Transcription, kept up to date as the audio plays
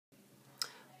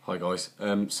Hi guys,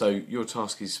 so your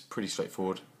task is pretty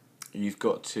straightforward. You've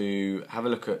got to have a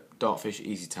look at Dartfish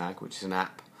EasyTag, which is an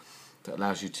app that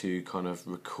allows you to kind of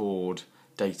record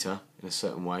data in a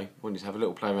certain way. I want you to have a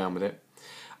little play around with it,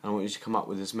 and I want you to come up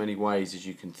with as many ways as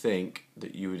you can think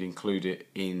that you would include it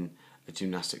in a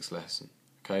gymnastics lesson.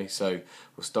 Okay, so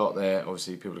we'll start there.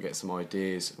 Obviously people will get some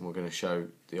ideas and we're going to show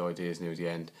the ideas near the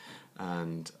end,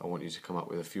 and I want you to come up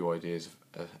with a few ideas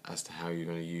as to how you're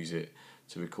going to use it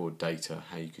to record data,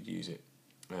 how you could use it.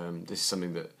 This is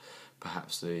something that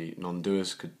perhaps the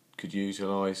non-doers could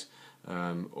utilise,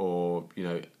 or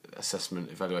assessment,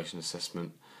 evaluation,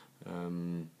 assessment,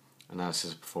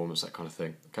 analysis of performance, that kind of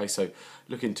thing. Okay, so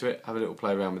look into it, have a little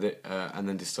play around with it, and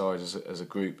then decide as a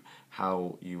group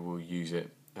how you will use it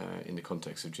in the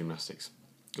context of gymnastics.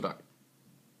 Good luck.